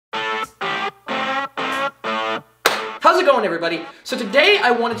How's it going, everybody? So today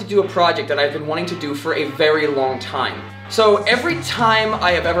I wanted to do a project that I've been wanting to do for a very long time. So every time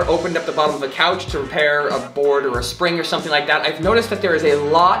I have ever opened up the bottom of a couch to repair a board or a spring or something like that, I've noticed that there is a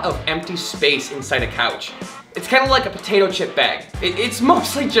lot of empty space inside a couch. It's kind of like a potato chip bag. It's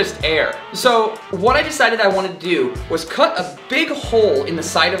mostly just air. So what I decided I wanted to do was cut a big hole in the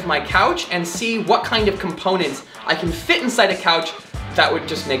side of my couch and see what kind of components I can fit inside a couch that would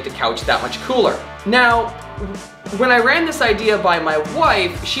just make the couch that much cooler. Now, when I ran this idea by my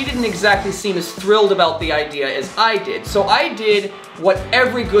wife, she didn't exactly seem as thrilled about the idea as I did. So I did what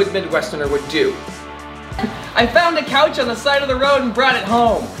every good Midwesterner would do. I found a couch on the side of the road and brought it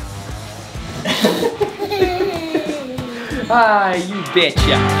home. Ah, you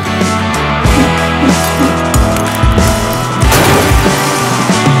betcha.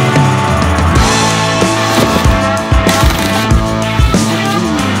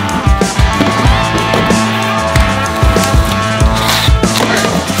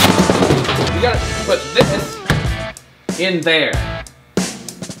 We gotta put this in there.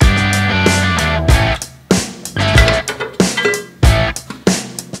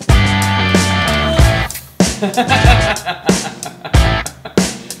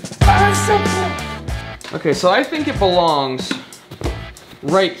 Okay, so I think it belongs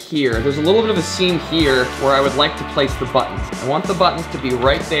right here. There's a little bit of a seam here where I would like to place the buttons. I want the buttons to be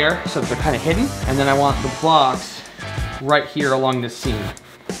right there so that they're kind of hidden, and then I want the box right here along this seam.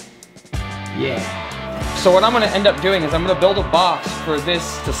 Yeah. So what I'm gonna end up doing is I'm gonna build a box for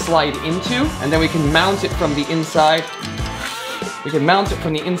this to slide into, and then we can mount it from the inside. We can mount it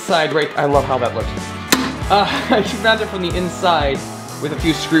from the inside right, I love how that looks. I can mount it from the inside with a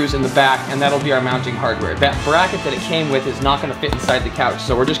few screws in the back, and that'll be our mounting hardware. That bracket that it came with is not gonna fit inside the couch,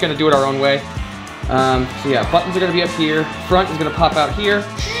 so we're just gonna do it our own way. So yeah, buttons are gonna be up here, front is gonna pop out here,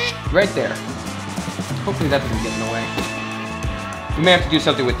 right there. Hopefully that doesn't get in the way. We may have to do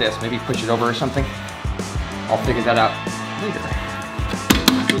something with this, maybe push it over or something. I'll figure that out later.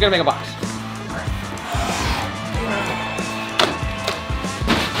 We gotta make a box.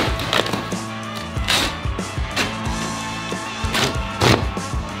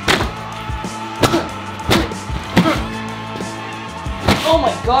 Oh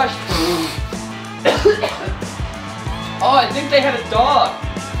my gosh. Oh, I think they had a dog.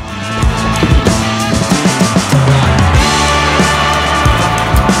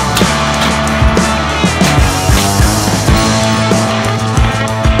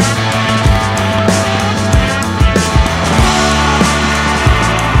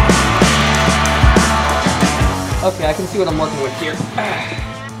 Okay, I can see what I'm working with here.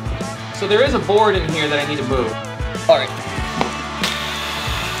 So there is a board in here that I need to move. All right.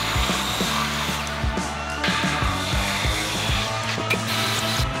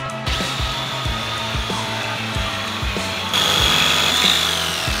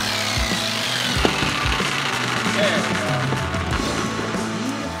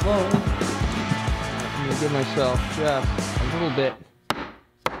 I'm gonna give myself just a little bit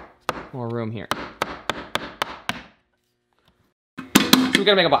more room here. So we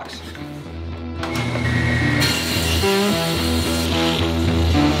gotta make a box.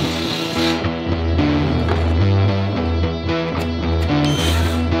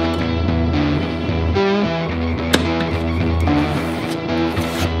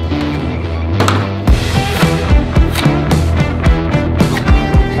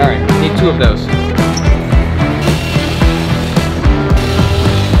 All right, need 2 of those.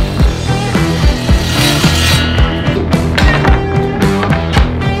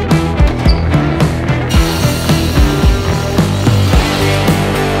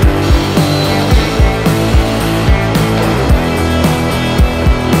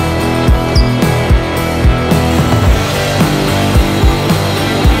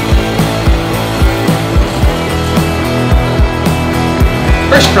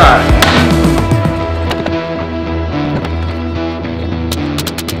 First try.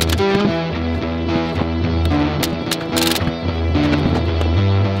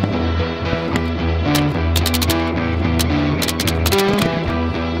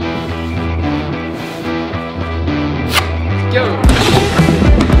 Go.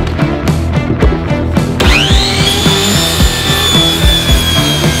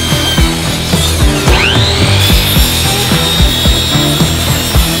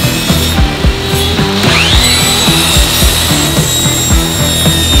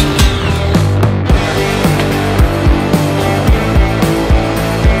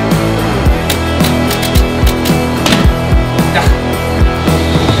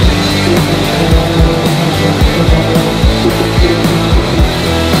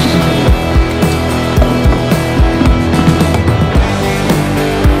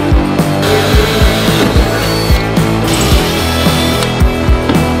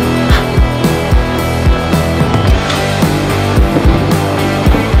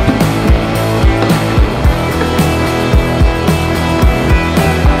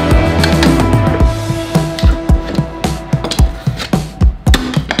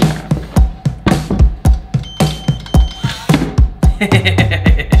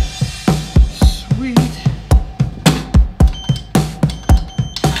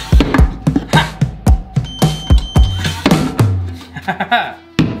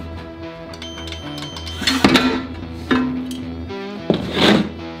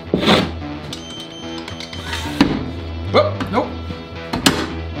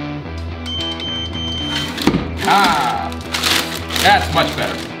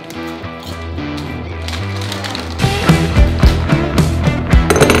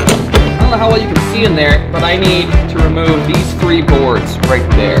 know how well you can see in there, but I need to remove these 3 boards right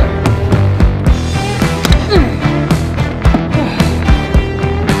there.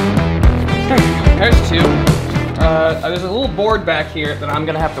 There's 2. There's a little board back here that I'm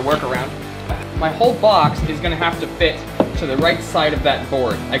gonna have to work around. My whole box is gonna have to fit to the right side of that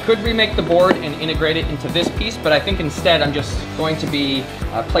board. I could remake the board and integrate it into this piece, but I think instead I'm just going to be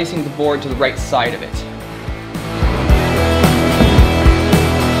placing the board to the right side of it.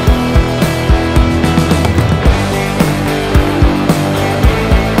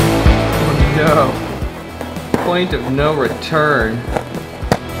 Oh no. Point of no return.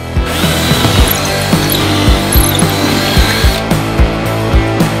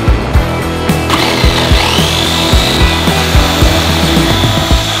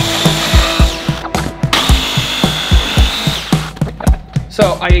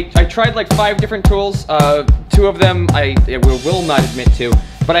 So I tried like 5 different tools. 2 of them I will not admit to,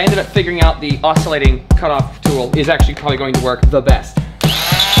 but I ended up figuring out the oscillating cutoff tool is actually probably going to work the best. Okay.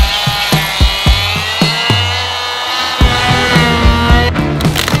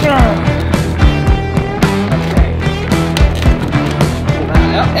 Pull that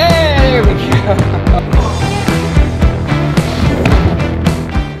out. Hey, there we go.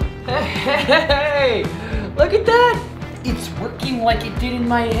 Hey, look at that. It's working like it did in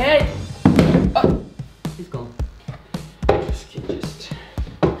my head. Oh, he's gone. This can just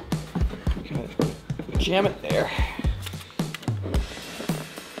kind of jam it there.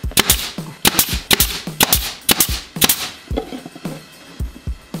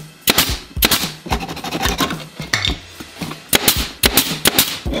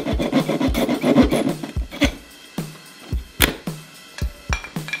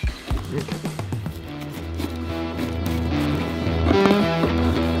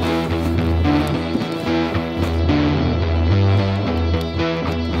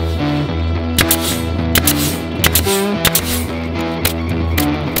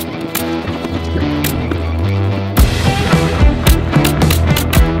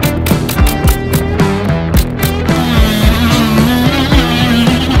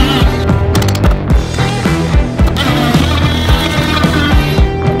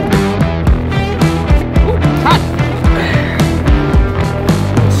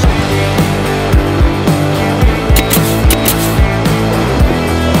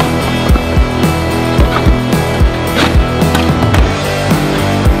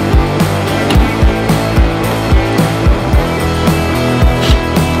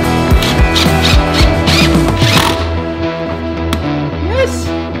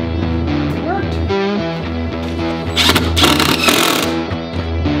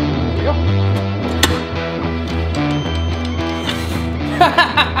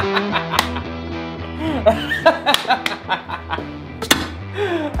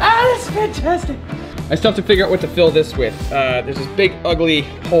 That's fantastic. I still have to figure out what to fill this with. There's this big ugly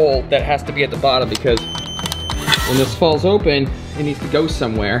hole that has to be at the bottom because when this falls open, it needs to go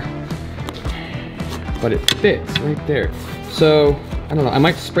somewhere. But it fits right there. So, I don't know, I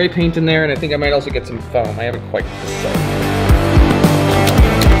might spray paint in there and I think I might also get some foam. I haven't quite decided.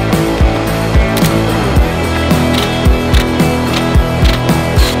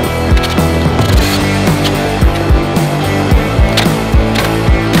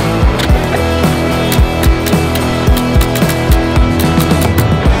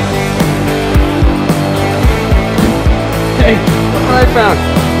 Hey, look what I found.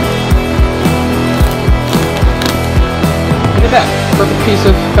 Look at that, perfect piece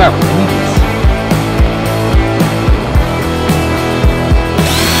of fabric.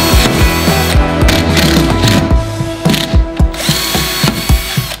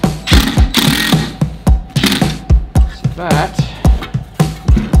 So that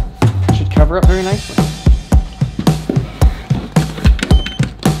should cover up very nicely.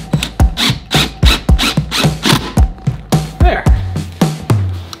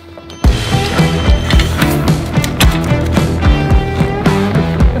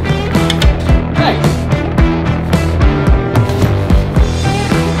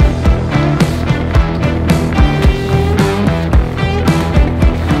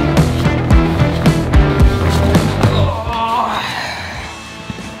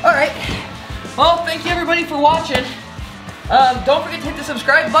 For watching. Don't forget to hit the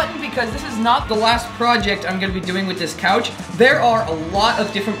subscribe button because this is not the last project I'm going to be doing with this couch. There are a lot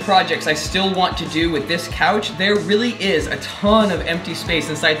of different projects I still want to do with this couch. There really is a ton of empty space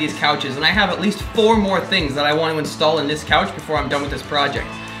inside these couches, and I have at least 4 more things that I want to install in this couch before I'm done with this project.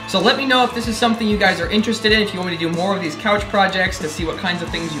 So let me know if this is something you guys are interested in, if you want me to do more of these couch projects to see what kinds of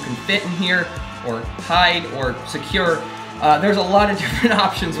things you can fit in here or hide or secure. There's a lot of different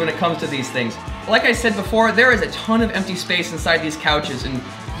options when it comes to these things. Like I said before, there is a ton of empty space inside these couches, and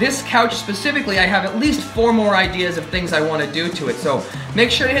this couch specifically, I have at least 4 more ideas of things I want to do to it. So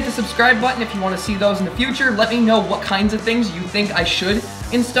make sure to hit the subscribe button if you want to see those in the future. Let me know what kinds of things you think I should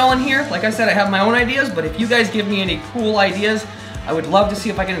install in here. Like I said, I have my own ideas, but if you guys give me any cool ideas, I would love to see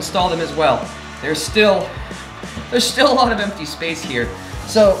if I can install them as well. There's still a lot of empty space here.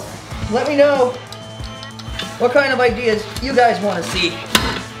 So let me know what kind of ideas you guys want to see,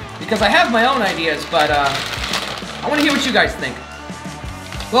 because I have my own ideas, but I want to hear what you guys think.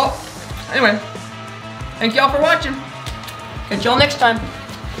 Well, anyway, thank y'all for watching. Catch y'all next time.